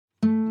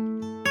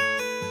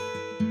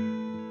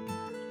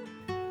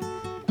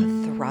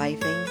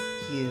thriving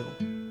you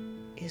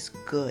is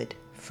good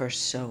for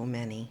so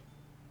many.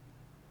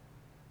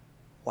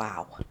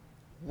 Wow,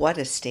 what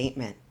a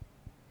statement.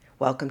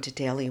 Welcome to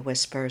Daily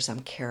Whispers.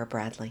 I'm Kara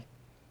Bradley.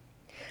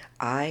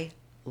 I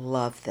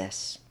love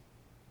this.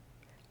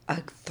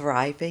 A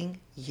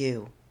thriving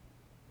you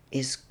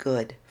is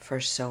good for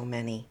so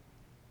many.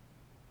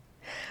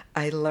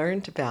 I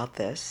learned about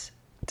this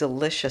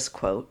delicious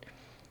quote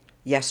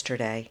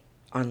yesterday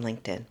on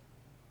LinkedIn.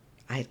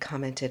 I had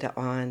commented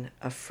on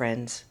a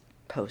friend's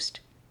post.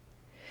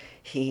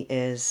 He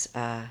is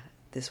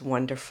this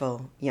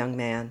wonderful young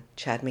man,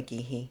 Chad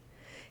McGehee.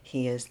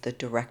 He is the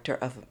director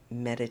of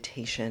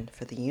meditation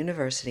for the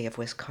University of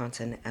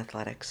Wisconsin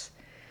Athletics.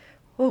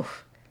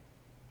 Oof,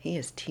 he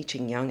is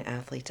teaching young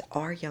athletes,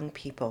 our young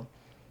people,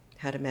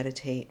 how to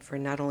meditate for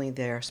not only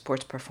their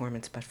sports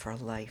performance, but for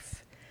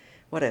life.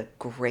 What a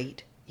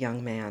great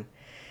young man.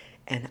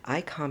 And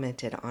I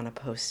commented on a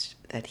post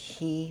that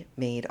he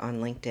made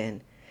on LinkedIn,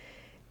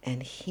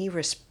 and he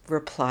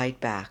replied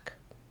back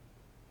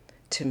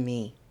to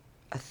me,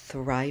 a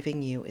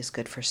thriving you is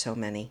good for so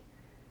many.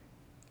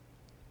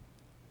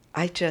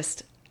 I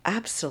just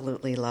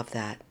absolutely love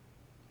that.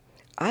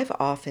 I've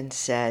often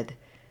said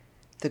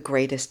the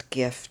greatest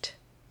gift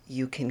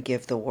you can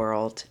give the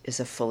world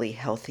is a fully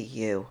healthy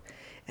you.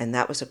 And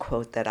that was a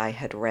quote that I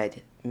had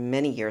read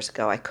many years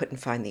ago. I couldn't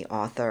find the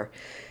author.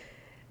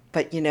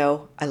 But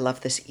I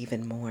love this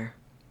even more.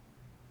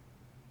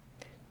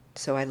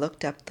 So I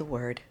looked up the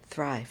word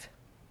thrive.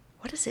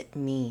 What does it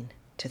mean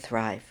to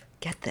thrive?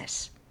 Get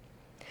this.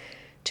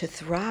 To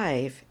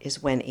thrive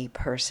is when a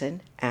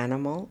person,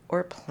 animal,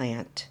 or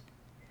plant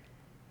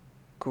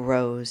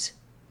grows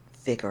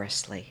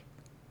vigorously.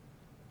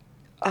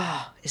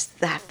 Oh, is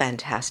that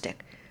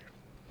fantastic?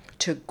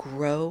 To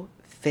grow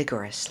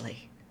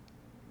vigorously.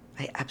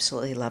 I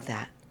absolutely love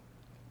that.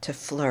 To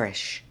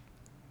flourish.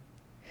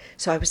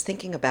 So I was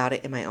thinking about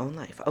it in my own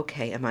life.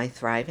 Okay, am I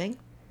thriving?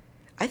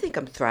 I think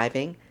I'm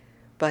thriving,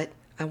 but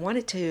I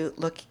wanted to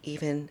look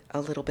even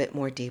a little bit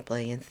more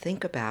deeply and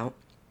think about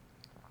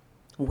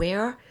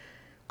where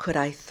could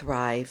I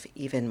thrive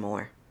even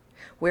more?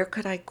 Where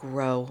could I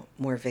grow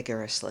more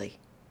vigorously?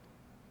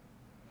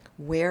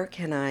 Where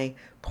can I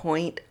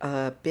point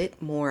a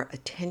bit more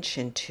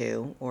attention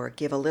to or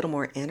give a little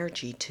more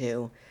energy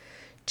to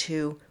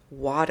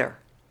water,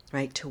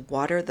 right? To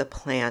water the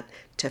plant,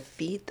 to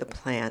feed the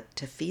plant,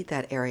 to feed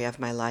that area of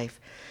my life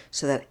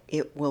so that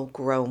it will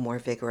grow more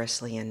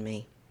vigorously in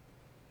me.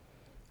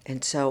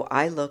 And so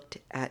I looked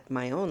at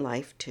my own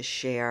life to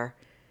share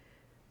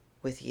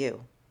with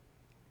you.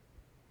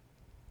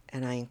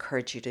 And I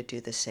encourage you to do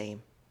the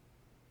same.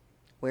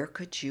 Where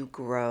could you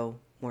grow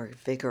more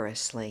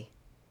vigorously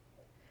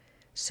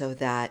so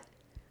that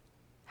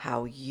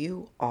how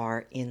you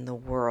are in the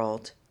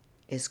world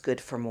is good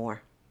for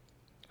more,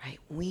 right?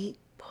 We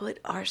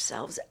put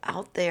ourselves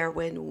out there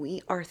when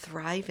we are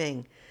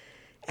thriving,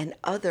 and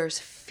others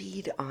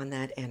feed on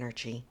that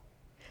energy.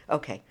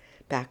 Okay,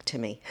 back to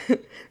me.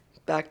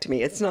 Back to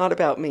me. It's not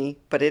about me,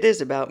 but it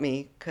is about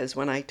me, because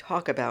when I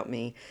talk about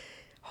me,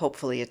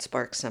 hopefully it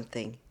sparks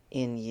something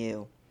in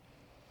you.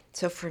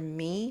 So for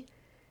me,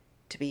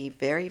 to be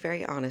very,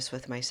 very honest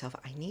with myself,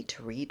 I need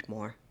to read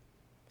more.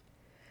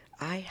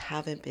 I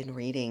haven't been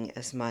reading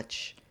as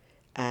much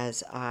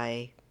as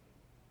I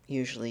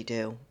usually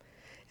do.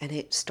 And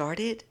it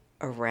started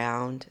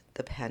around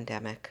the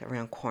pandemic,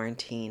 around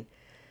quarantine.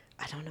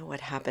 I don't know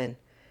what happened.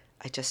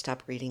 I just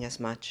stopped reading as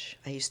much.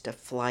 I used to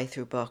fly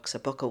through books, a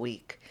book a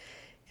week,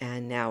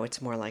 and now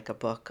it's more like a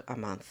book a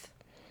month.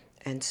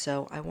 And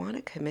so I want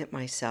to commit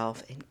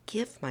myself and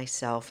give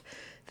myself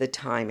the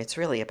time. It's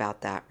really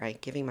about that, right?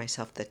 Giving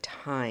myself the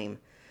time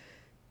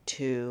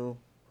to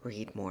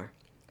read more.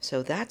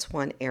 So that's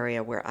one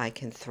area where I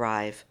can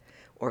thrive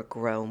or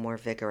grow more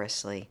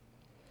vigorously.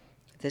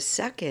 The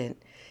second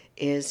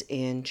is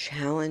in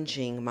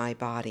challenging my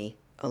body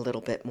a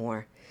little bit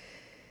more.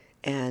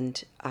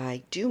 And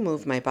I do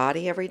move my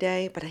body every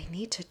day, but I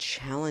need to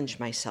challenge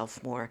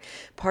myself more.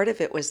 Part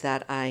of it was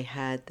that I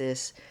had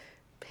this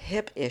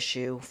hip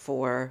issue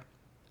for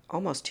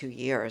almost 2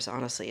 years,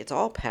 honestly. It's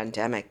all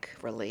pandemic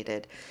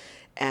related.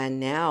 And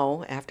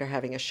now, after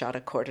having a shot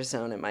of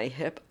cortisone in my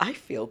hip, I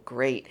feel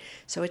great.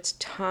 So it's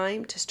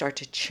time to start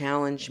to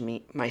challenge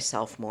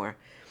myself more.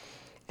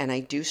 And I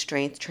do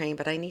strength train,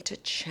 but I need to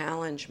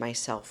challenge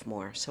myself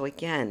more. So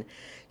again,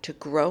 to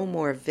grow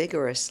more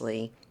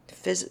vigorously,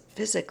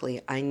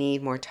 physically, I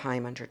need more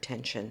time under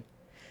tension.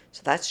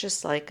 So that's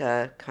just like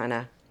a kind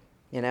of,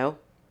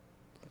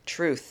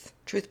 truth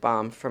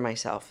bomb for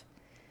myself.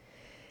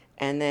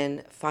 And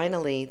then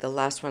finally, the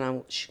last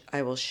one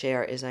I will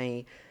share is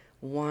I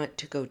want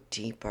to go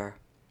deeper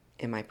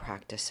in my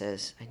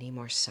practices. I need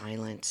more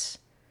silence.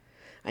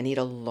 I need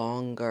a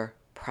longer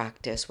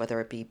practice,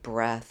 whether it be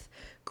breath,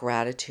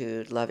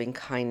 gratitude, loving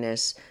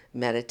kindness,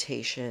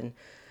 meditation.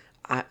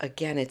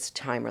 Again, it's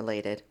time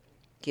related.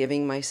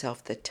 Giving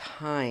myself the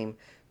time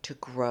to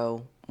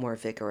grow more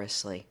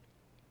vigorously.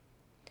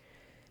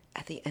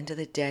 At the end of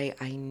the day,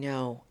 I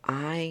know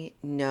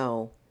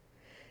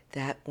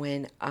that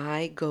when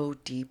I go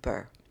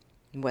deeper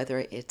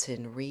whether it's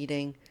in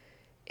reading,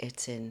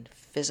 it's in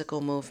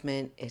physical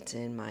movement, it's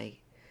in my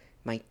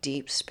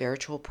deep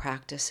spiritual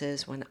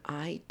practices. When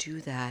I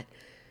do that,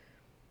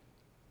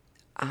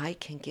 I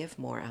can give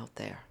more out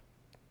there.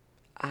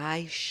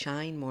 I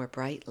shine more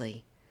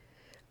brightly.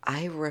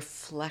 I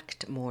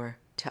reflect more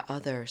to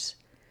others.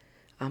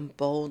 I'm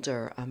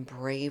bolder, I'm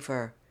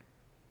braver,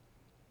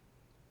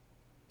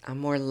 I'm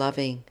more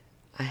loving.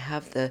 I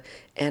have the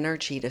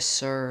energy to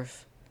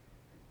serve.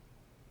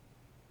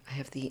 I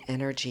have the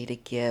energy to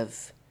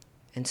give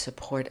and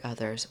support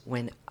others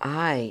when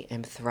I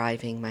am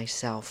thriving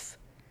myself.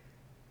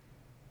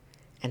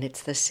 And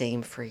it's the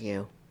same for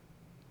you.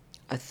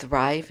 A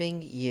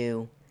thriving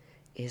you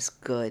is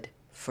good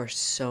for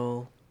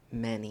so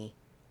many.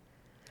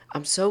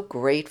 I'm so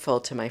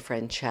grateful to my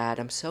friend Chad.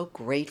 I'm so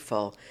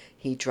grateful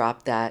he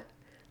dropped that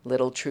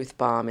little truth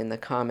bomb in the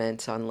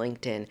comments on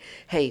LinkedIn.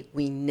 Hey,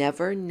 we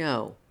never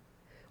know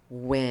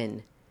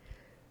when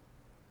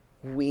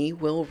we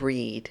will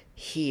read,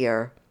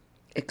 hear,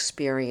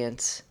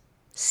 experience,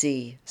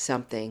 see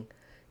something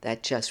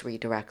that just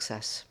redirects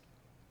us.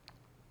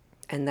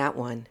 And that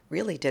one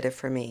really did it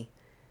for me.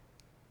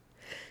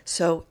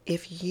 So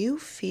if you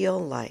feel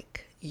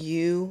like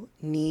you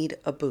need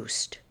a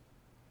boost,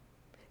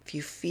 if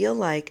you feel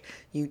like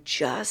you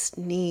just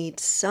need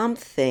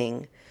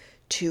something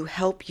to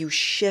help you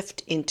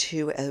shift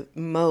into a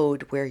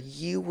mode where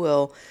you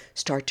will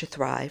start to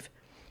thrive,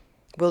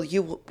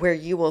 where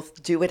you will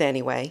do it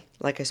anyway,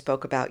 like I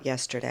spoke about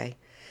yesterday,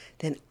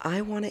 then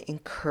I want to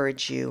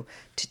encourage you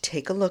to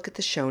take a look at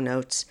the show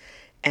notes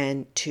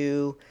and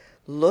to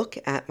look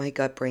at my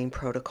gut brain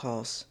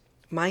protocols.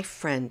 My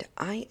friend,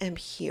 I am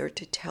here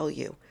to tell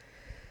you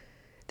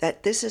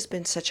that this has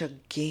been such a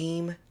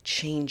game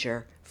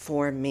changer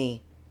for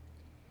me.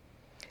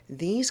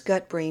 These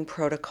gut brain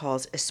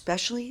protocols,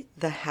 especially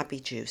the Happy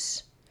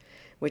Juice,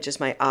 which is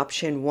my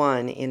option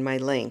 1 in my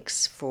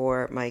links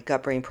for my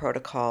gut brain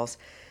protocols,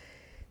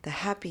 the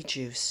Happy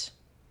Juice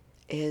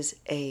is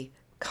a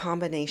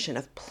combination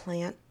of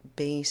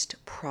plant-based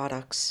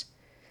products,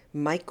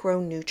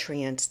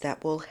 micronutrients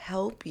that will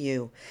help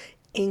you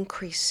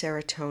increase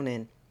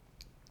serotonin,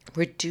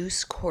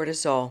 reduce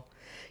cortisol,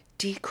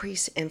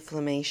 decrease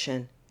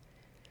inflammation.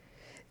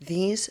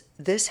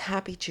 This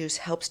Happy Juice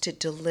helps to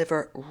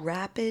deliver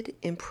rapid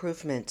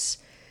improvements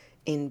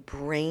in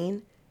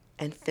brain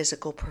and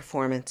physical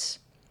performance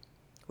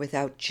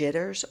without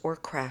jitters or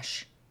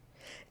crash.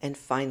 And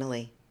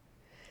finally,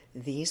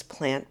 these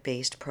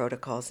plant-based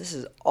protocols,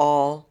 these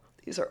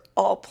are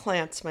all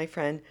plants, my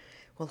friend,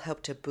 will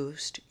help to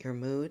boost your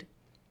mood,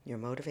 your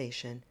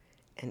motivation,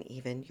 and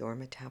even your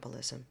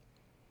metabolism.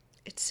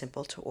 It's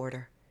simple to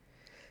order.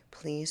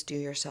 Please do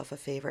yourself a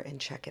favor and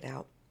check it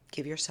out.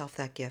 Give yourself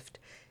that gift.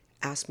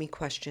 Ask me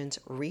questions.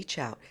 Reach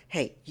out.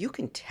 Hey, you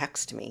can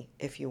text me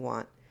if you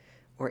want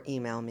or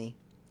email me.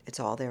 It's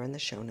all there in the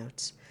show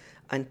notes.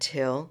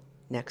 Until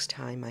next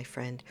time, my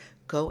friend,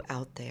 go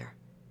out there.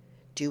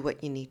 Do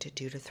what you need to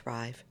do to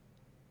thrive.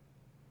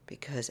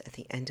 Because at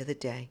the end of the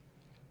day,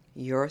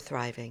 your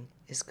thriving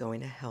is going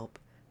to help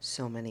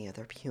so many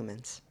other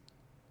humans.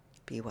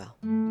 Be well.